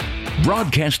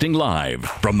Broadcasting live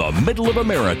from the middle of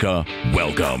America,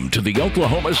 welcome to the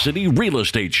Oklahoma City Real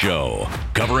Estate Show,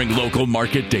 covering local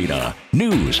market data,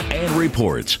 news, and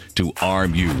reports to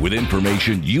arm you with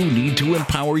information you need to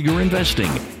empower your investing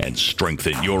and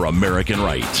strengthen your American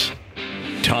rights.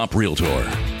 Top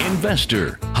realtor,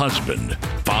 investor, husband,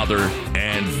 father,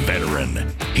 and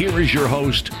veteran. Here is your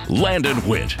host, Landon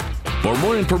Witt. For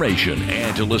more information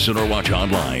and to listen or watch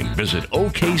online, visit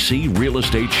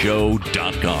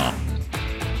OKCRealEstateShow.com.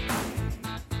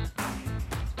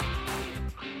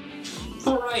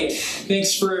 All right,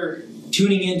 thanks for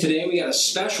tuning in today. We got a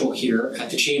special here at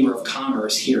the Chamber of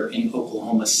Commerce here in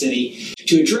Oklahoma City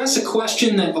to address a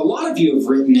question that a lot of you have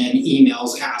written in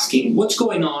emails asking what's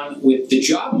going on with the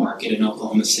job market in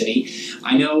Oklahoma City.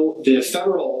 I know the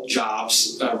federal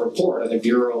jobs report, or the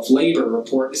Bureau of Labor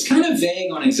report, is kind of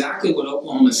vague on exactly what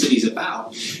Oklahoma City is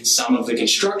about. Some of the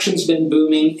construction's been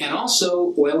booming, and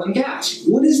also oil and gas.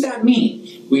 What does that mean?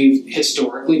 We've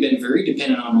historically been very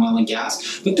dependent on oil and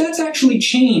gas, but that's actually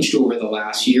changed over the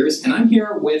last years, and I'm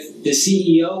here with the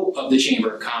CEO of the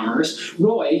Chamber of Commerce,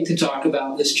 Roy, to talk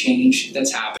about this change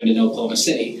that's happened in Oklahoma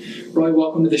City. Roy,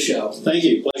 welcome to the show. Thank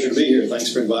you. Pleasure to be here.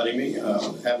 Thanks for inviting me.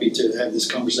 Happy to have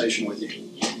this conversation with you.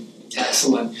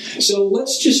 Excellent. So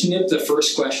let's just nip the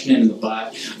first question in the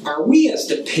bud. Are we as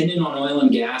dependent on oil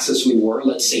and gas as we were,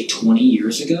 let's say, 20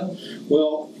 years ago?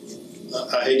 Well,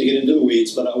 I hate to get into the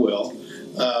weeds, but I will.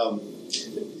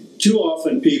 Too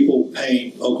often people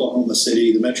paint Oklahoma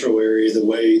City, the metro area, the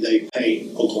way they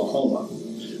paint Oklahoma.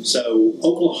 So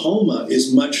Oklahoma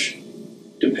is much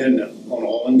dependent on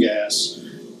oil and gas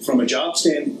from a job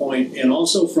standpoint and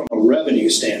also from a revenue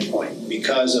standpoint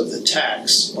because of the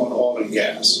tax on oil and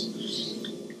gas.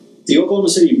 The Oklahoma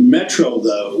City metro,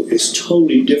 though, is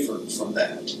totally different from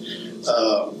that.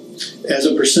 As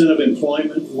a percent of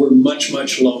employment, we're much,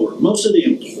 much lower. Most of the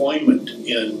employment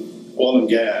in oil and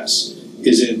gas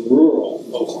is in rural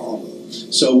Oklahoma.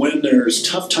 So when there's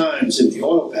tough times in the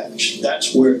oil patch,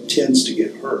 that's where it tends to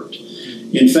get hurt.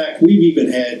 In fact, we've even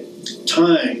had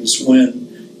times when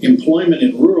employment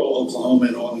in rural Oklahoma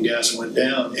in oil and gas went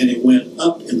down, and it went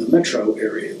up in the metro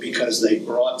area because they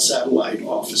brought satellite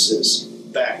offices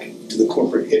back to the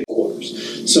corporate headquarters.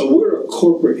 So we're a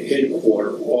corporate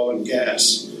headquarter oil and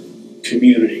gas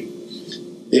community.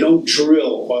 They don't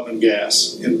drill oil and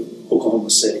gas in Oklahoma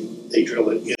City. They drill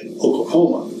it in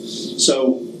Oklahoma.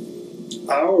 So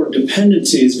our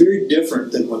dependency is very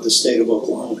different than what the state of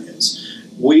Oklahoma is.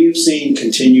 We've seen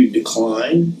continued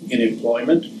decline in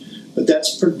employment, but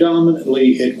that's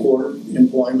predominantly headquarter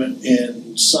employment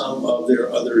and some of their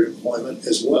other employment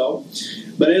as well.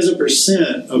 But as a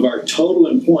percent of our total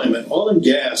employment, oil and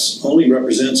gas only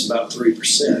represents about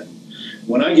 3%.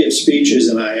 When I give speeches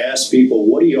and I ask people,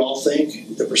 what do you all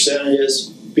think the percent is?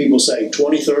 People say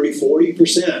 20, 30,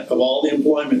 40% of all the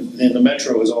employment in the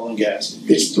metro is oil and gas.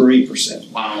 It's 3%.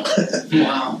 Wow.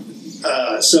 Wow.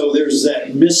 So there's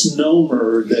that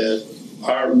misnomer that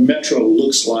our metro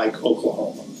looks like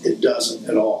Oklahoma. It doesn't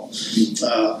at all.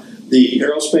 The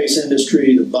aerospace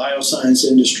industry, the bioscience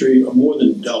industry are more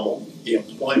than double the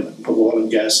employment of oil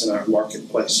and gas in our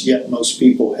marketplace, yet most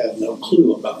people have no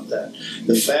clue about that.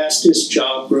 The fastest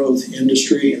job growth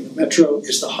industry in the metro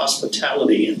is the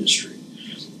hospitality industry.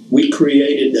 We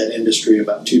created that industry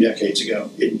about 2 decades ago.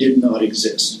 It did not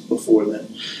exist before then.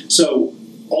 So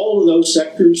all of those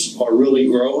sectors are really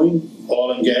growing.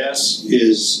 Oil and gas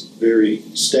is very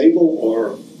stable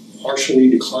or partially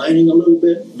declining a little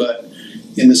bit, but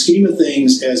in the scheme of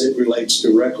things, as it relates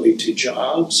directly to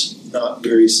jobs, not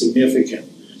very significant.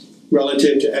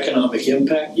 Relative to economic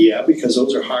impact, yeah, because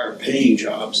those are higher paying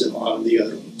jobs than a lot of the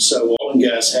other ones. So oil and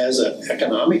gas has an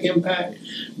economic impact,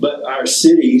 but our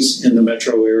cities in the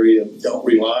metro area don't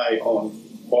rely on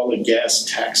oil and gas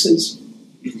taxes,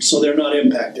 so they're not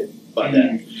impacted by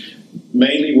that.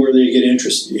 Mainly where they get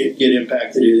impacted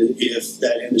if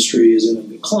that industry is in a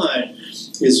decline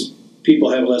is people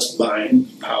have less buying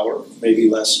power, maybe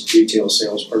less retail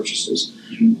sales purchases.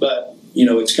 But,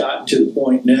 it's gotten to the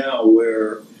point now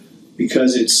where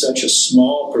because it's such a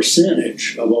small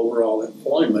percentage of overall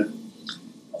employment,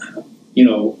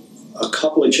 a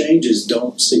couple of changes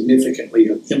don't significantly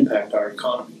impact our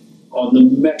economy. On the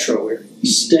metro area,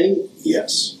 state,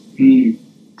 yes.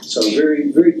 So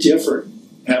very, very different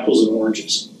apples and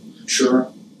oranges.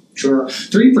 Sure.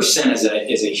 3%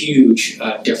 is a huge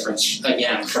difference,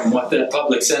 again, from what the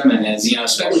public sentiment is,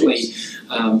 especially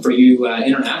for you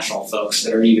international folks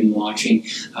that are even watching.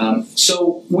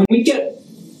 So when we get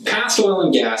past oil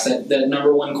and gas, that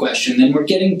number one question, then we're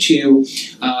getting to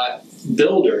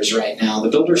builders right now, the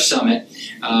Builder Summit.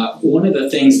 One of the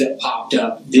things that popped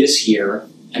up this year,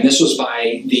 and this was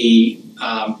by the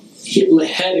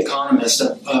head economist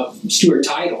of Stuart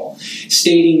Title,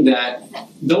 stating that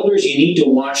builders, you need to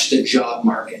watch the job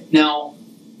market. Now,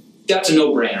 that's a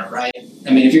no-brainer, right?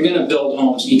 I mean, if you're going to build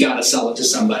homes, you got to sell it to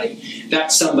somebody.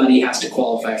 That somebody has to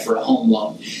qualify for a home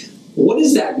loan. What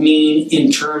does that mean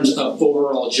in terms of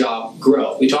overall job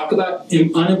growth? We talk about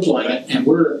unemployment, and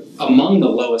we're among the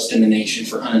lowest in the nation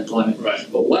for unemployment. Right.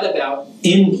 But what about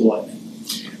employment?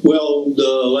 Well,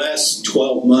 the last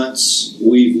 12 months,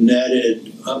 we've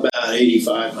netted about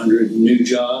 8,500 new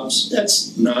jobs.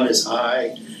 That's not as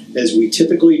high as we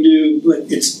typically do,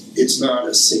 but it's not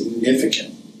a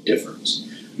significant difference.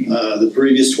 The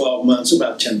previous 12 months,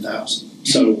 about 10,000.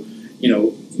 So,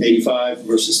 85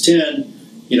 versus 10,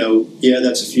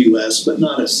 that's a few less, but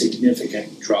not a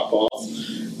significant drop off.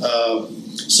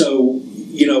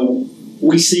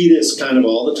 We see this kind of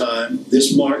all the time.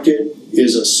 This market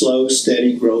is a slow,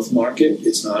 steady growth market.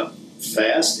 It's not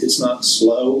fast, it's not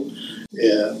slow,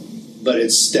 but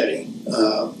it's steady.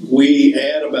 We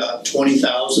add about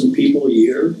 20,000 people a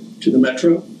year to the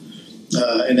metro,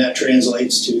 and that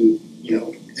translates to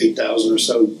 8,000 or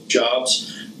so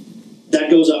jobs. That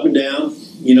goes up and down.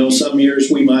 Some years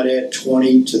we might add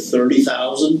 20 to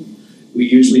 30,000. We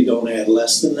usually don't add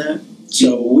less than that.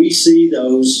 So we see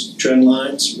those trend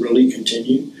lines really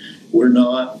continue. We're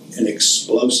not an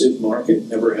explosive market,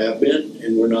 never have been,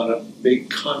 and we're not a big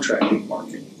contracting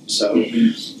market. So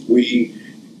we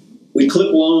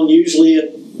clip along usually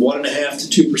at 1.5%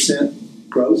 to 2%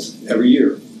 growth every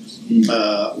year,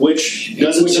 which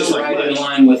is right in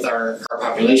line with our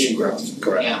population growth.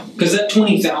 Correct. Yeah, because that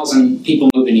 20,000 people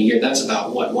moving a year, that's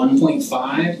about what,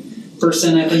 1.5%?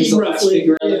 I think is the last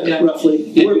figure I looked at.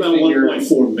 Roughly. We're about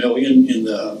 1.4 million in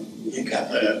the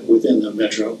within the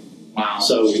metro. Wow.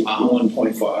 So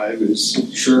 1.5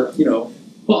 is sure.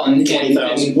 Well, and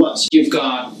 20,000 plus. You've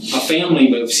got a family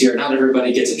moves here. Not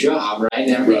everybody gets a job, right?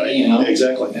 Right.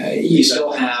 Exactly. You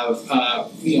still have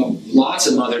lots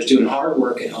of mothers doing hard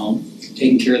work at home,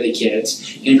 taking care of the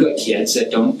kids, and you've got kids that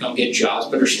don't get jobs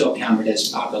but are still counted as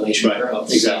population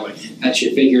growth. Exactly. So that's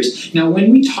your figures. Now,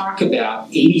 when we talk about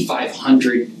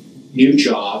 8,500 new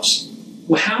jobs,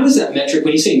 well, how is that metric?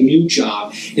 When you say new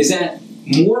job, is that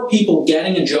more people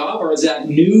getting a job, or is that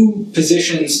new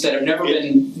positions that have never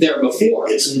been there before?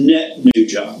 It's net new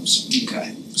jobs.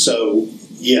 Okay. So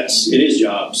yes, it is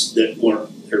jobs that weren't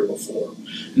there before.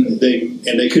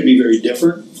 They could be very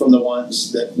different from the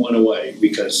ones that went away,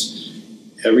 because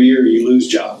every year you lose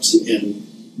jobs in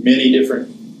many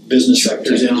different business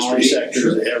sectors, industry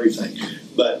sectors, everything.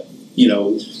 But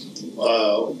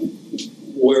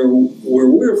where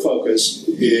we're focused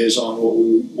is on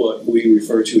what we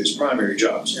refer to as primary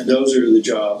jobs, and those are the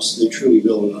jobs that truly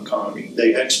build an economy.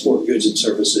 They export goods and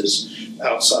services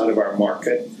outside of our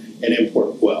market and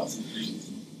import wealth.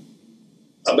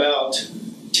 About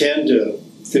 10 to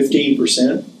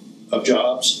 15% of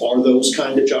jobs are those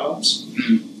kind of jobs,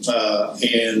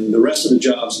 and the rest of the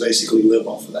jobs basically live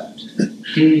off of that.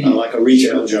 Like a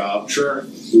retail job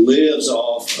lives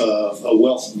off of a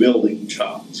wealth building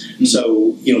job.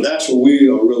 So, that's what we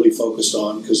are really focused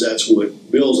on, because that's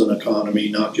what builds an economy,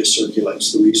 not just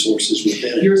circulates the resources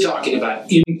within it. You're talking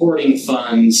about importing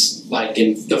funds, like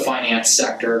in the finance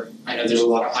sector. I know there's a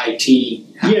lot of IT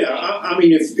happening. Yeah, I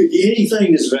mean, if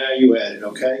anything is value added,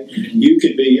 okay? You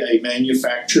could be a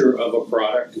manufacturer of a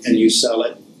product and you sell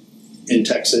it in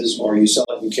Texas, or you sell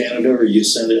it in Canada, or you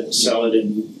sell it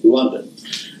in London.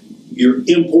 You're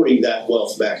importing that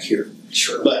wealth back here.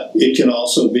 Sure. But it can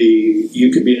also be,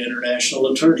 you could be an international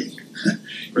attorney.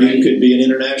 Right. You could be an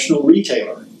international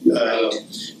retailer.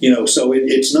 So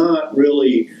it's not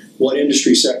really what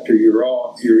industry sector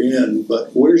you're in,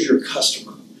 but where's your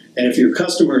customer? And if your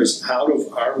customer is out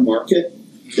of our market,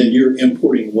 then you're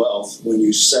importing wealth when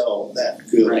you sell that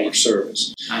good or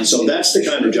service. So that's the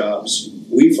kind of jobs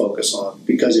we focus on,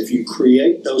 because if you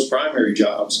create those primary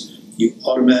jobs, you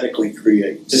automatically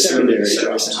create the secondary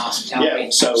service jobs. and hospitality. Yeah,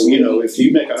 so if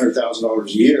you make $100,000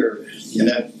 a year and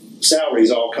that salary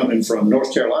is all coming from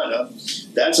North Carolina,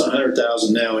 that's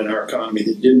 $100,000 now in our economy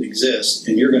that didn't exist,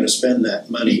 and you're going to spend that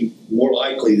money more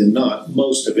likely than not,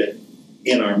 most of it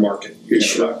in our market. You're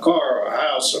going to buy a car or a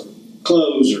house or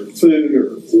clothes or food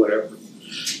or whatever.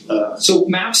 So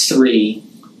MAPS 3,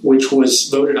 which was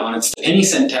voted on. It's the penny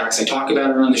cent tax. I talk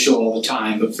about it on the show all the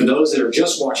time, but for those that are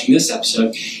just watching this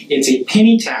episode, it's a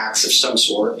penny tax of some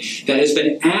sort that has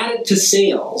been added to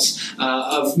sales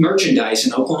of merchandise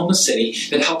in Oklahoma City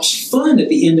that helps fund at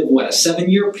the end of a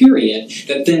 7-year period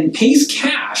that then pays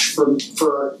cash for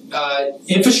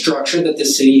infrastructure that the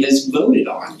city has voted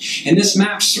on. And this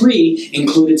MAPS 3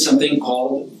 included something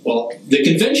called, the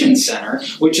Convention Center,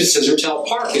 which is Scissortail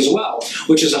Park as well,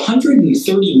 which is a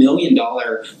 $130 million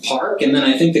park, and then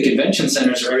I think the Convention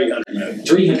Center is a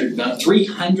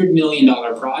 $300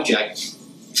 million project.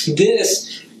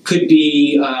 This could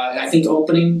be, I think,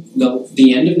 opening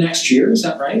the end of next year. Is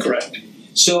that right? Correct.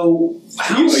 So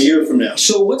a year from now.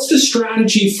 So what's the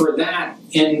strategy for that,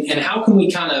 and how can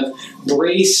we kind of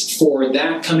brace for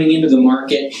that coming into the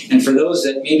market? And for those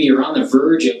that maybe are on the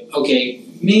verge of,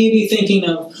 maybe thinking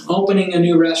of opening a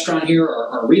new restaurant here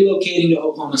or relocating to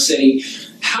Oklahoma City,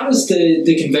 how does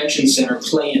the convention center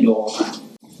play into all that?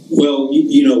 Well,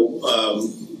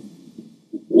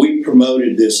 we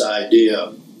promoted this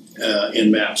idea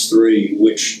in MAPS 3,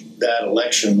 which that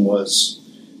election was,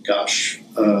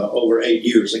 over 8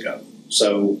 years ago.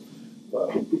 So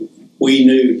we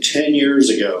knew 10 years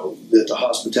ago that the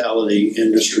hospitality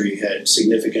industry had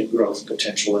significant growth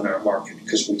potential in our market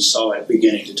because we saw it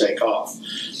beginning to take off.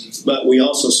 But we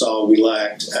also saw we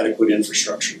lacked adequate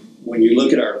infrastructure. When you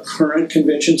look at our current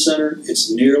convention center,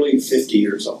 it's nearly 50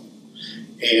 years old.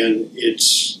 And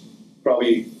it's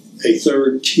probably a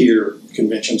third-tier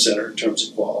convention center in terms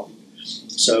of quality.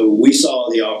 So we saw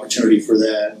the opportunity for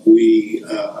that. We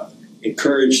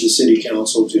encouraged the city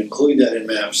council to include that in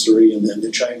MAPS 3, and then the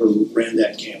chamber ran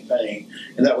that campaign.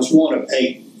 And that was one of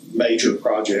 8 major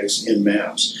projects in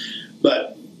MAPS.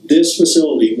 But this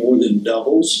facility more than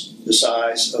doubles the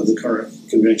size of the current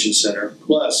convention center.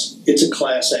 Plus, it's a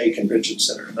Class A convention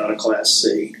center, not a Class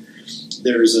C.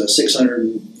 There's a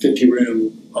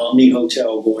 650-room Omni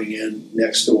Hotel going in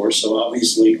next door. So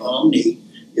obviously, Omni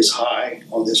is high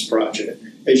on this project.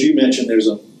 As you mentioned, there's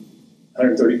a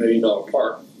 $130 million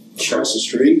park across the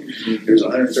street. Mm-hmm. There's a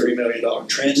 $130 million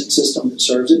transit system that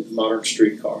serves it, a modern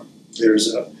streetcar.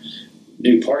 There's a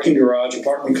new parking garage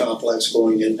apartment complex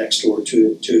going in next door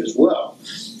to it as well.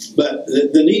 But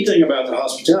the neat thing about the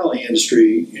hospitality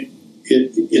industry,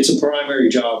 it's a primary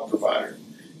job provider.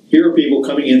 Here are people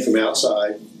coming in from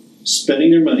outside,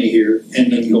 spending their money here, and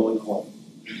then going home,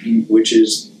 which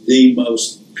is the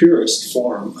most purest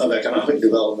form of economic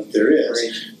development there is.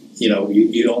 Right.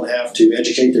 You don't have to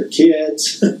educate their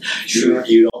kids. Sure.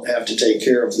 You don't have to take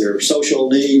care of their social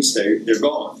needs. They're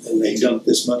gone, and they dump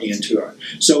this money into our.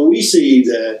 So we see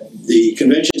that the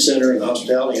convention center and the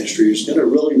hospitality industry is going to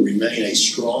really remain a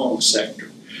strong sector.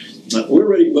 We're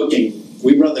already booking.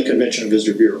 We run the Convention and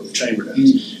Visitor Bureau, the chamber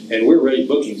does, and we're already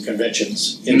booking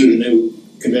conventions into the new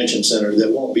convention center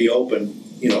that won't be open,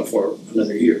 for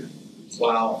another year.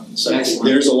 Wow. So excellent.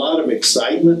 There's a lot of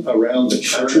excitement around the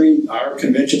country. Sure. Our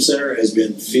convention center has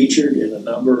been featured in a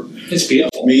number it's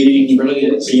beautiful. meeting, it really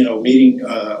is.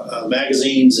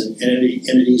 Magazines and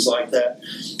entities like that.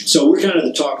 So we're kind of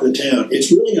the talk of the town.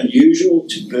 It's really unusual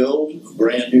to build a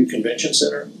brand new convention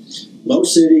center.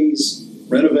 Most cities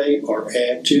renovate or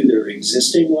add to their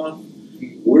existing one.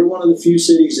 We're one of the few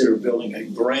cities that are building a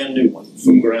brand new one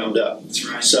from ground up. That's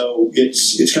right. So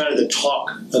it's kind of the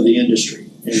talk of the industry.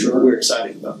 And sure. We're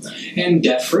excited about that. And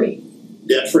debt-free.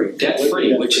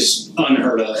 Debt-free, which is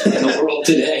unheard of in the world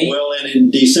today. Well, and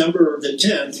in December the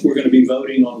 10th, we're going to be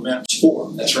voting on MAPS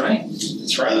 4. That's right.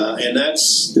 And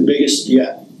that's the biggest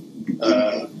yet.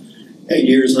 8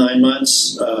 years, 9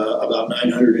 months, about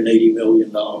 $980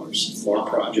 million for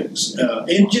projects.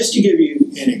 And just to give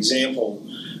you an example,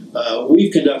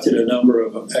 we've conducted a number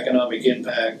of economic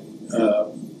impact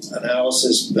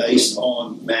analysis based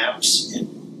on MAPS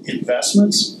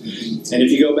investments. And if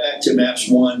you go back to MAPS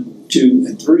 1, 2,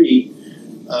 and 3,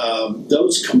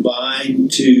 those combine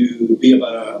to be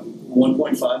about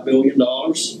 $1.5 billion.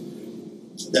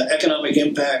 The economic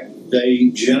impact they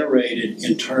generated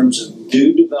in terms of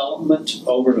new development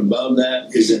over and above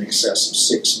that is in excess of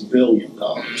 $6 billion.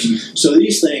 So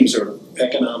these things are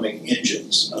economic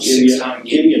engines. I'll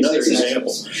give you another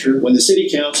example. Sure. When the city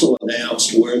council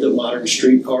announced where the modern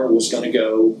streetcar was going to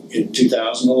go in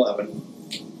 2011,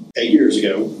 8 years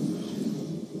ago,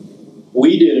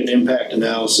 we did an impact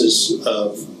analysis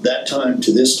of that time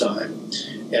to this time,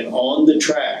 and on the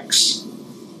tracks,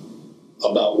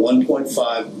 about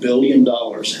 $1.5 billion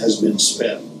has been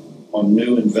spent on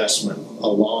new investment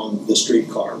along the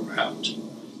streetcar route.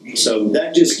 So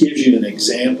that just gives you an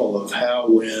example of how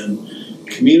when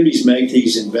communities make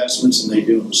these investments and they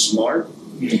do them smart,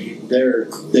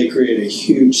 they create a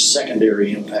huge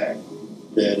secondary impact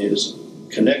that is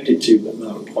connected to, but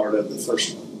not a part of the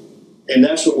first one. And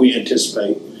that's what we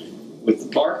anticipate with the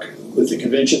park, with the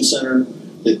convention center,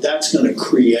 that's going to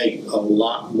create a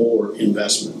lot more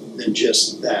investment than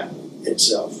just that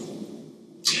itself.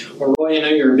 Well, Roy, I know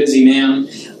you're a busy man.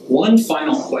 One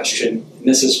final question, and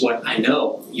this is what I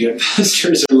know you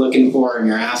investors are looking for and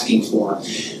you're asking for.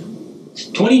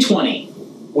 2020,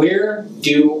 where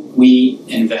do we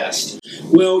invest?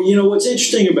 Well, you know, what's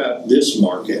interesting about this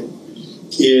market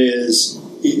is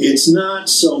it's not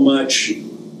so much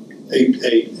an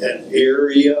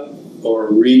area or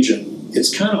a region.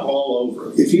 It's kind of all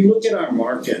over. If you look at our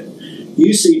market,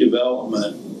 you see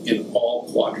development in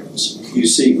all quadrants. You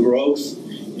see growth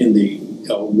in the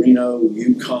El Reno,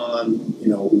 Yukon,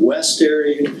 west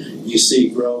area. You see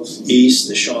growth east,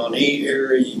 the Shawnee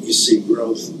area. You see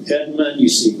growth Edmond. You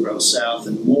see growth south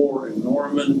and Moore and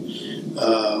Norman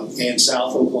and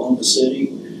South Oklahoma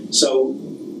City. So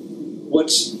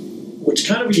what's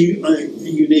kind of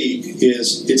unique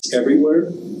is it's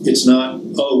everywhere. It's not,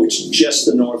 it's just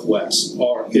the Northwest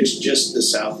or it's just the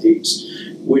Southeast,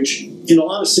 which in a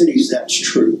lot of cities that's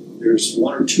true. There's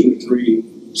one or two or three.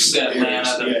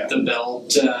 Atlanta, the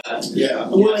belt.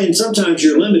 Well, and sometimes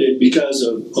you're limited because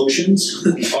of oceans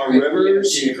or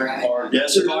rivers or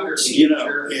deserts,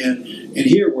 and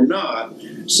here we're not.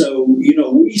 So,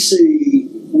 we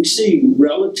see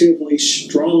relatively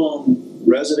strong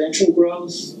residential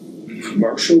growth,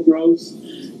 commercial growth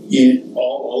in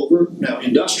all over. Now,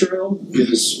 industrial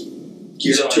is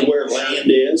geared to where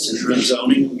land is and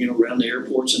zoning, around the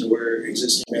airports and where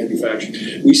existing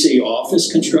manufacturing. We see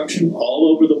office construction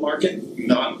all over the market,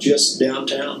 not just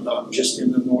downtown, not just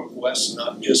in the Northwest,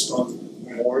 not just on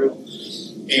Memorial.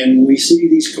 And we see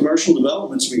these commercial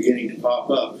developments beginning to pop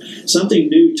up. Something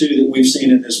new, too, that we've seen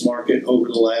in this market over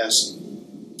the last,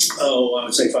 I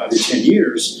would say 5 to 10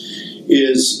 years,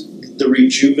 is the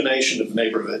rejuvenation of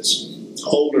neighborhoods,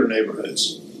 older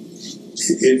neighborhoods.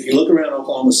 If you look around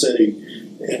Oklahoma City,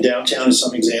 and downtown is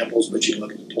some examples, but you can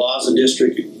look at the Plaza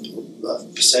District,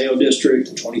 Paseo District,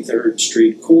 the 23rd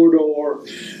Street corridor,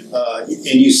 and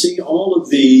you see all of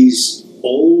these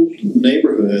old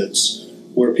neighborhoods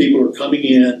where people are coming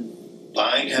in,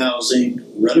 buying housing,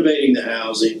 renovating the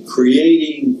housing,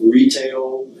 creating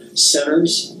retail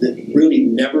centers that really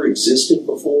never existed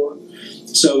before.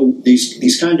 So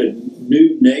these kind of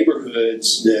new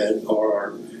neighborhoods that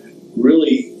are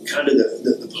really kind of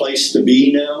the place to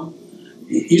be now.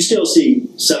 You still see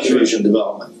subdivision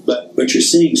development, but you're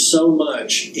seeing so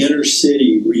much inner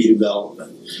city redevelopment.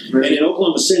 Right. And in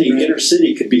Oklahoma City, inner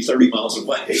city could be 30 miles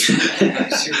away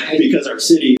because our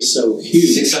city is so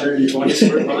huge. 620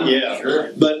 square miles. Yeah,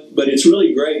 sure. But it's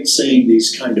really great seeing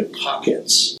these kind of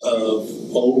pockets of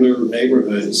older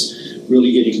neighborhoods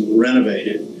really getting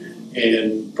renovated.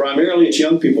 And primarily it's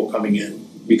young people coming in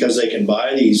because they can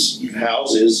buy these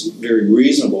houses very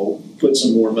reasonable, put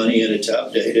some more money in it to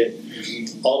update it.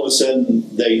 All of a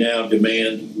sudden, they now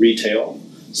demand retail.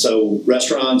 So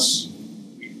restaurants,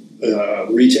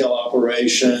 retail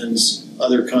operations,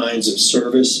 other kinds of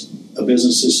service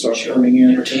businesses start coming in.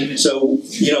 Entertainment. So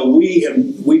we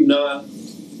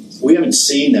haven't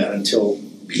seen that until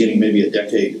beginning maybe a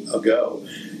decade ago,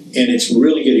 and it's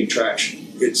really getting traction.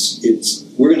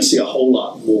 We're going to see a whole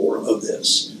lot more of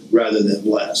this rather than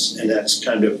less, and that's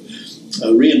kind of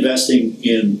reinvesting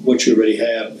in what you already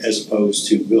have as opposed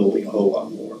to building a whole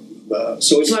lot more.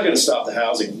 So it's not going to stop the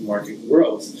housing market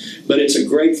growth, but it's a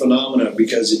great phenomenon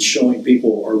because it's showing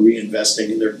people are reinvesting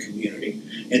in their community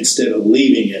instead of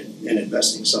leaving it and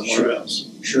investing somewhere else.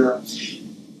 Sure.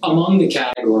 Among the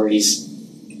categories,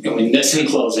 this in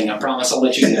closing, I promise I'll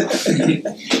let you know.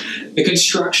 The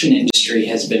construction industry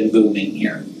has been booming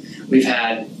here. We've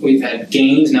had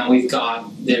gains. Now we've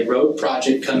got the road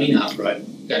project coming up. Right.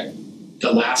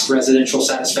 The last residential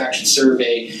satisfaction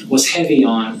survey was heavy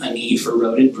on a need for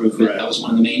road improvement. Right. That was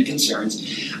one of the main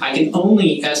concerns. I can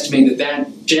only estimate that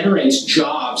generates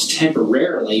jobs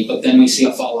temporarily, but then we see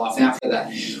a fall off after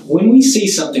that. When we see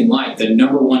something like the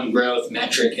 #1 growth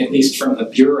metric, at least from the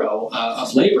Bureau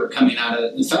of Labor coming out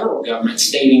of the federal government,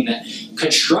 stating that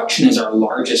construction is our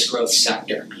largest growth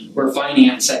sector, where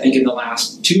finance, I think in the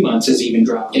last 2 months, has even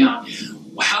dropped down.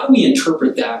 How do we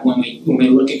interpret that when we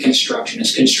look at construction?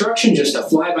 Is construction just a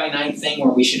fly-by-night thing where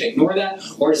we should ignore that?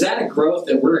 Or is that a growth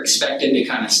that we're expected to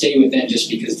kind of stay within just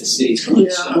because the city's going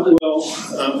slow? Well,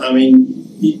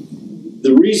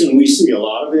 the reason we see a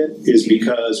lot of it is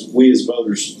because we as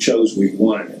voters chose we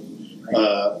wanted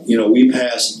it. We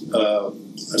passed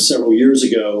several years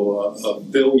ago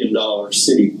 $1 billion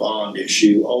city bond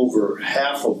issue, over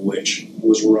half of which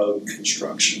was road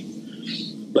construction.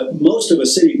 But most of a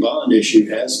city bond issue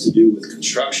has to do with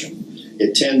construction.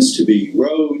 It tends to be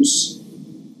roads,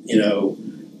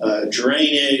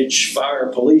 drainage,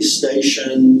 fire, police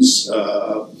stations,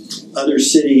 other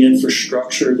city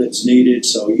infrastructure that's needed.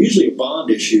 So usually a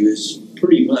bond issue is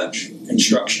pretty much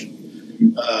construction.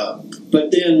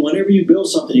 But then whenever you build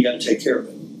something, you got to take care of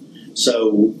it.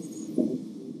 So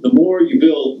the more you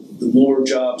build, the more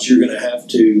jobs you're going to have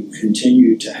to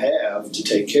continue to have to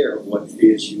take care of what it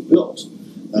is you built,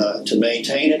 to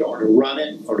maintain it or to run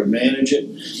it or to manage it.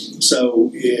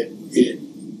 So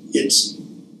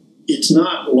it's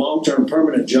not long-term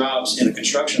permanent jobs in a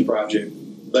construction project,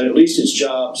 but at least it's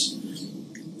jobs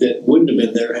that wouldn't have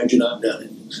been there had you not done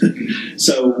it.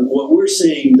 So what we're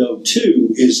seeing, though, too,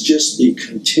 is just the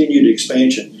continued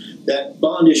expansion. That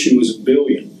bond issue was $1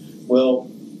 billion. Well,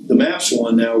 the MAPS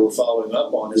one now we're following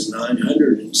up on is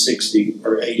 960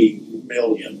 or 80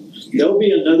 million. There'll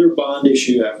be another bond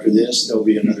issue after this. There'll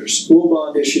be another school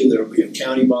bond issue. There'll be a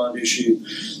county bond issue.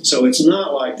 So it's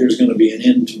not like there's going to be an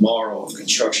end tomorrow of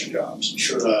construction jobs.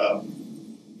 Sure.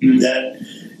 And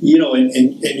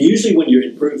usually when you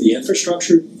improve the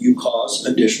infrastructure, you cause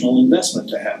additional investment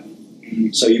to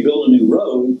happen. So you build a new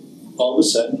road, all of a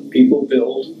sudden people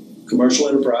build commercial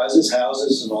enterprises,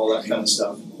 houses, and all that kind of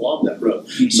stuff along that road.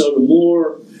 So the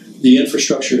more the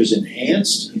infrastructure is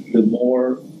enhanced, the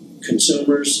more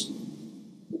consumers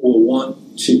will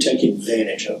want to take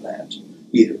advantage of that.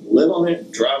 Either live on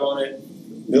it, drive on it,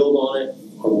 build on it,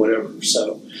 or whatever.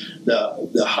 So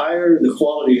the higher the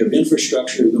quality of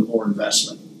infrastructure, the more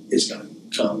investment is going to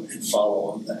come and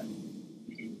follow on that.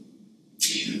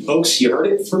 Folks, you heard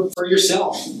it for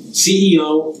yourself.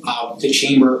 CEO of the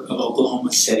Chamber of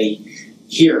Oklahoma City,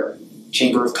 here,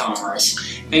 Chamber of Commerce.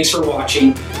 Thanks for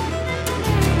watching. For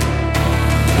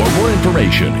more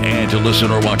information and to listen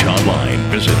or watch online,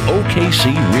 visit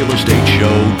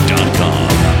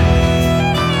OKCRealEstateShow.com.